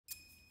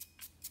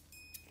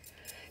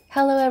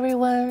Hello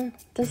everyone,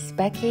 this is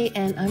Becky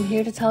and I'm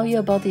here to tell you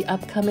about the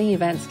upcoming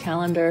events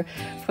calendar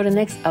for the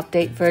next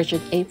update version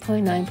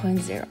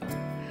 8.9.0.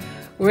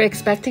 We're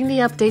expecting the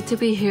update to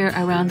be here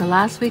around the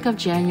last week of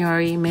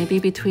January, maybe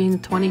between the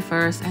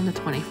 21st and the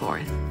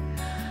 24th.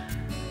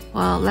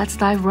 Well, let's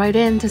dive right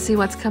in to see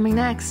what's coming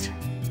next.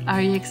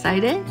 Are you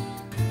excited?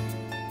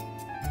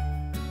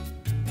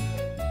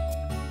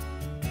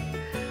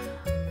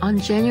 On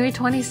January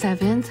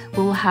 27th,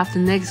 we'll have the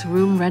next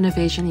room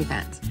renovation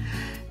event.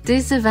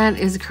 This event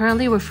is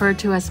currently referred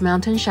to as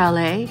Mountain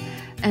Chalet,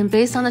 and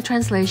based on the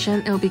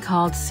translation, it will be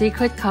called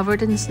Secret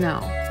Covered in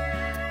Snow.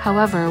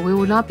 However, we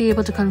will not be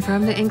able to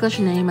confirm the English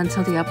name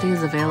until the update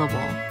is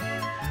available.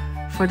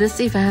 For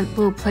this event,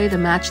 we'll play the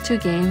Match 2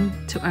 game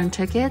to earn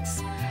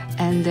tickets,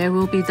 and there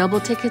will be double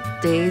ticket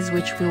days,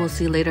 which we will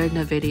see later in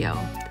the video.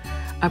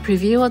 A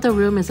preview of the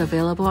room is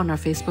available on our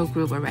Facebook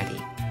group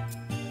already.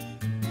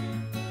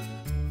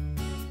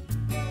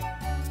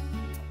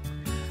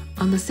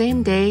 On the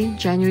same day,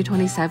 January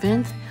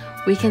 27th,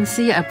 we can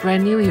see a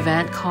brand new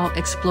event called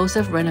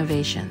Explosive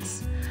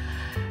Renovations.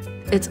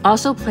 It's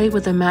also played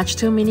with the Match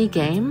 2 mini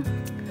game,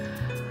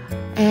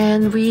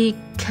 and we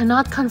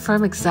cannot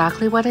confirm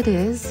exactly what it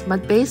is,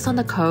 but based on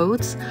the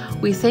codes,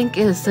 we think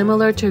it is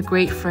similar to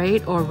Great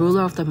Freight or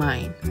Ruler of the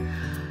Mind.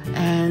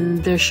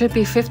 And there should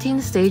be 15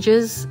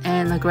 stages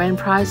and a grand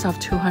prize of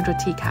 200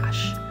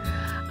 T-Cash.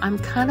 I'm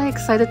kinda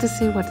excited to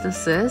see what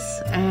this is,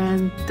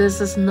 and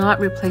this is not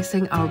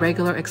replacing our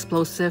regular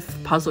explosive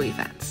puzzle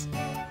events.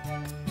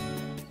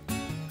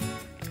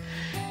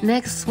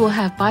 Next, we'll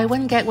have Buy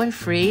One Get One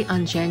Free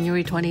on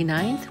January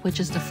 29th, which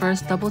is the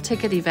first double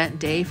ticket event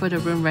day for the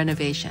room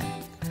renovation.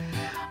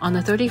 On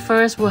the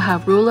 31st, we'll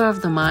have Ruler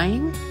of the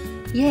Mind.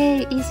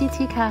 Yay, easy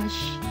T-Cash.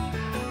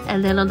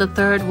 And then on the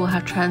 3rd, we'll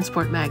have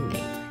Transport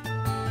Magnate.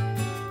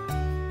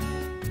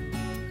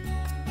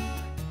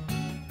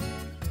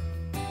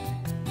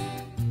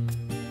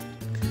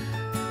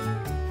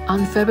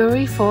 On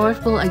February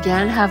 4th, we'll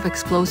again have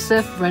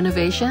explosive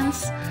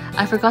renovations.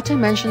 I forgot to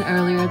mention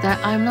earlier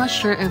that I'm not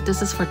sure if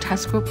this is for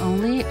test group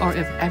only or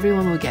if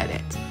everyone will get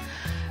it.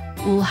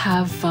 We'll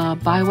have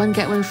Buy One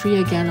Get One Free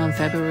again on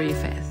February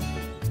 5th.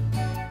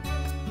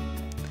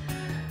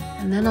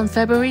 And then on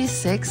February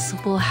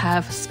 6th, we'll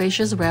have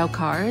Spacious Rail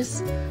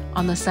Cars.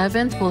 On the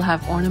 7th, we'll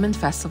have Ornament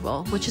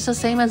Festival, which is the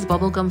same as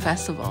Bubblegum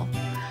Festival.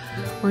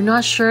 We're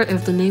not sure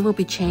if the name will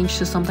be changed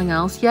to something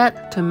else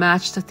yet to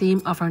match the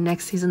theme of our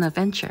next season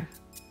adventure.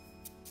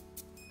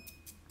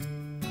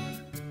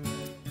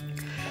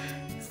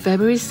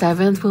 February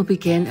 7th will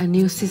begin a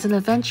new season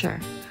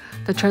adventure.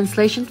 The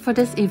translation for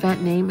this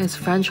event name is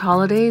French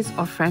Holidays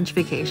or French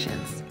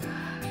Vacations.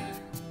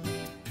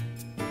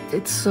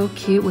 It's so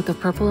cute with the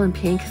purple and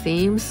pink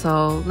theme,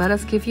 so let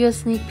us give you a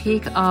sneak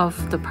peek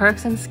of the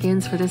perks and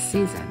skins for this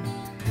season.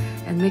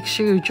 And make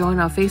sure you join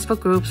our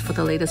Facebook groups for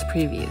the latest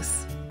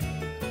previews.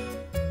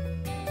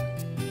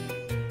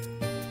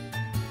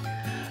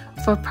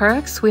 For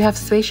perks, we have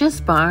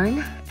Spacious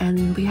Barn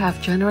and we have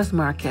Generous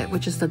Market,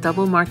 which is the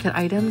double market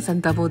items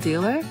and double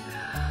dealer.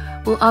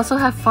 We'll also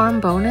have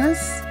Farm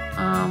Bonus,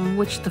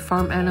 which the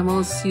farm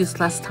animals use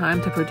less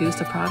time to produce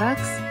the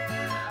products.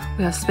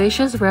 We have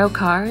Spacious Rail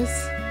Cars,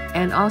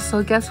 and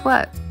also guess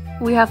what?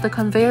 We have the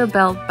conveyor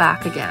belt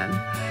back again.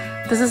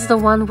 This is the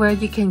one where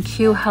you can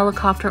queue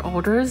helicopter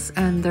orders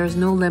and there's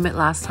no limit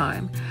last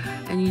time.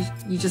 And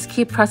you just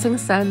keep pressing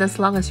send as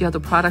long as you have the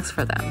products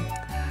for them.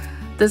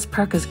 This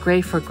perk is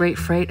great for Great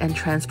Freight and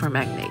Transport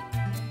Magnate.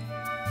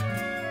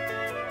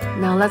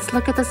 Now let's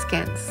look at the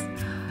skins.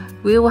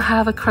 We will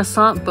have a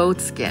croissant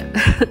boat skin.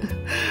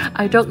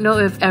 I don't know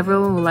if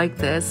everyone will like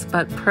this,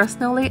 but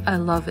personally I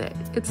love it.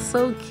 It's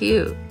so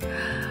cute.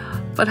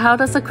 But how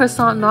does a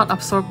croissant not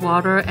absorb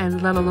water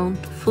and let alone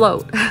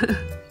float?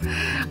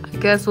 I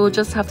guess we'll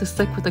just have to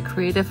stick with the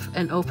creative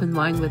and open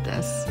mind with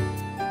this.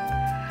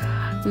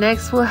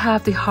 Next we'll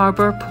have the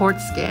Harbor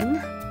Port skin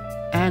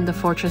and the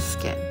Fortress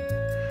skin.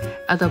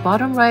 At the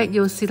bottom right,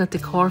 you'll see the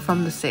decor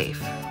from the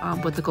safe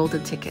with the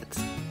golden tickets.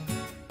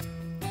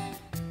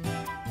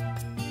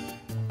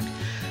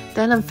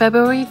 Then on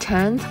February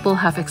 10th, we'll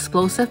have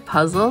Explosive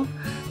Puzzle.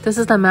 This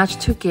is the Match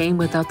 2 game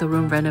without the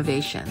room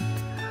renovation.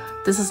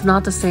 This is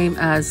not the same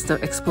as the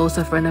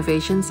Explosive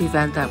Renovations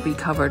event that we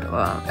covered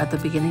at the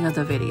beginning of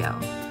the video.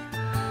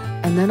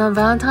 And then on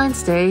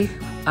Valentine's Day,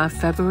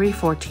 February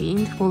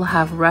 14th, we'll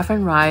have Rev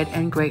and Ride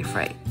and Great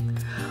Freight.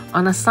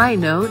 On a side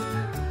note,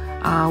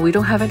 we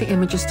don't have any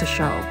images to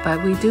show,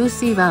 but we do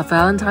see that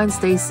Valentine's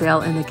Day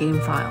sale in the game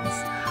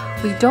files.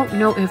 We don't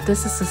know if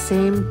this is the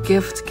same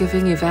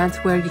gift-giving event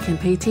where you can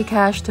pay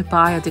T-Cash to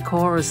buy a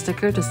decor or a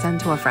sticker to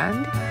send to a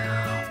friend,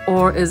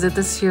 or is it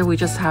this year we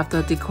just have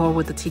the decor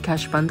with the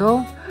T-Cash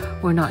bundle?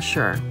 We're not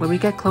sure. When we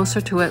get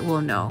closer to it,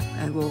 we'll know,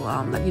 and we'll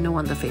let you know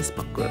on the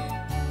Facebook group.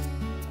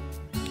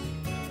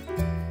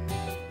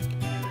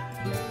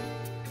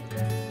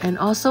 And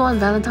also on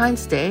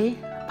Valentine's Day,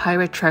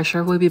 Pirate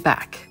Treasure will be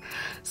back.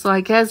 So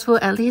I guess we'll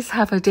at least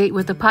have a date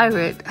with the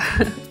pirate.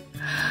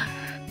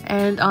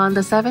 And on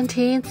the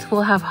 17th,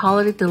 we'll have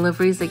holiday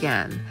deliveries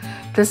again.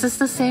 This is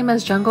the same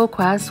as Jungle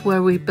Quest,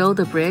 where we build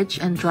a bridge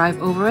and drive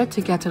over it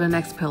to get to the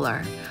next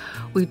pillar.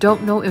 We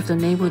don't know if the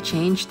name will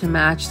change to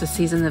match the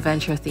season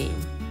adventure theme,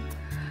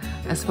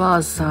 as well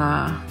as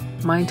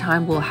Mine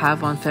Time we'll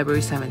have on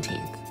February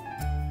 17th.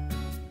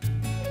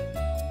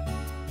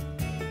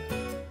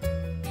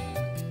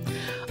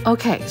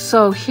 Okay,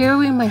 so here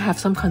we might have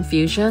some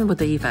confusion with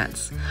the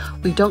events.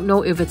 We don't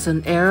know if it's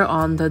an error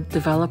on the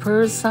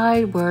developer's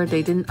side where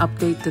they didn't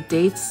update the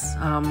dates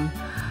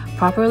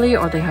properly,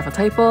 or they have a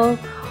typo,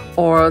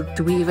 or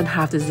do we even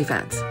have this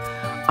event?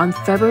 On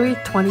February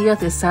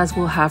 20th, it says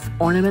we'll have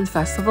Ornament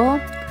Festival.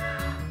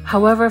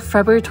 However,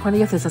 February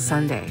 20th is a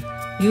Sunday.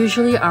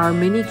 Usually our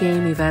mini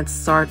game events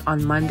start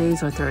on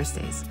Mondays or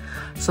Thursdays.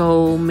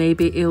 So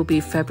maybe it'll be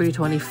February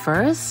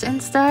 21st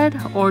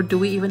instead, or do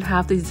we even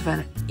have this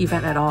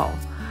event at all?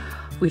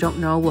 We don't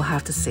know, we'll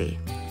have to see.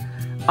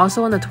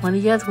 Also on the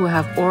 20th, we'll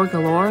have Ore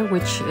Galore,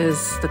 which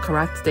is the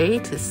correct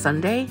date, it's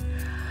Sunday.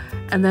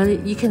 And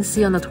then you can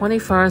see on the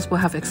 21st,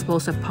 we'll have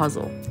Explosive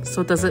Puzzle.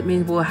 So does it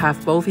mean we'll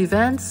have both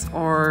events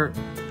or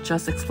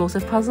just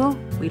Explosive Puzzle?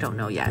 We don't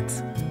know yet.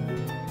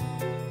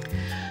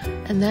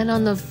 And then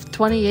on the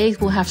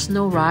 28th, we'll have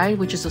Snow Ride,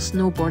 which is a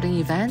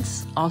snowboarding event,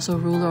 also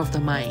Ruler of the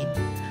Mine.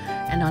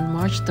 And on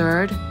March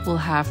 3rd, we'll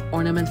have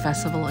Ornament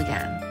Festival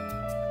again.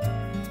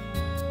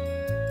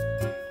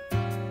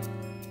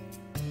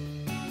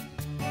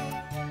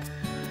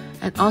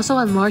 And also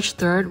on March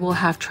 3rd, we'll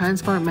have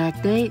Transport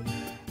Magnate,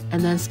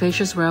 and then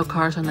Spacious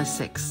Railcars on the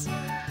 6th.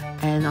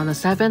 And on the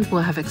 7th,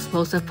 we'll have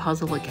Explosive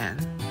Puzzle again.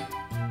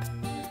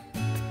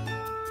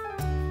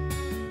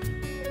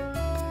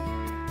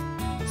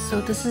 So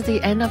this is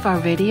the end of our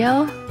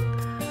video.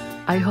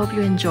 I hope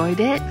you enjoyed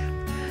it.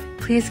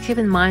 Please keep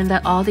in mind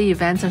that all the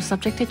events are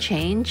subject to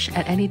change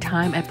at any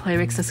time at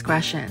player's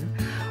discretion.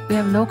 We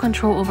have no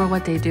control over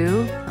what they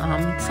do.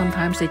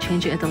 Sometimes they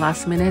change it at the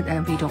last minute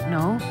and we don't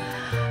know.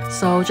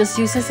 So just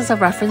use this as a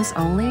reference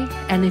only.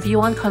 And if you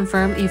want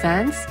confirmed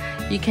events,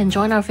 you can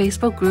join our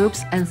Facebook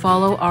groups and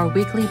follow our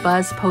weekly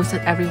buzz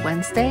posted every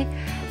Wednesday.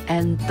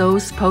 And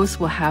those posts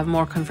will have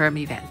more confirmed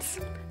events.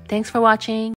 Thanks for watching.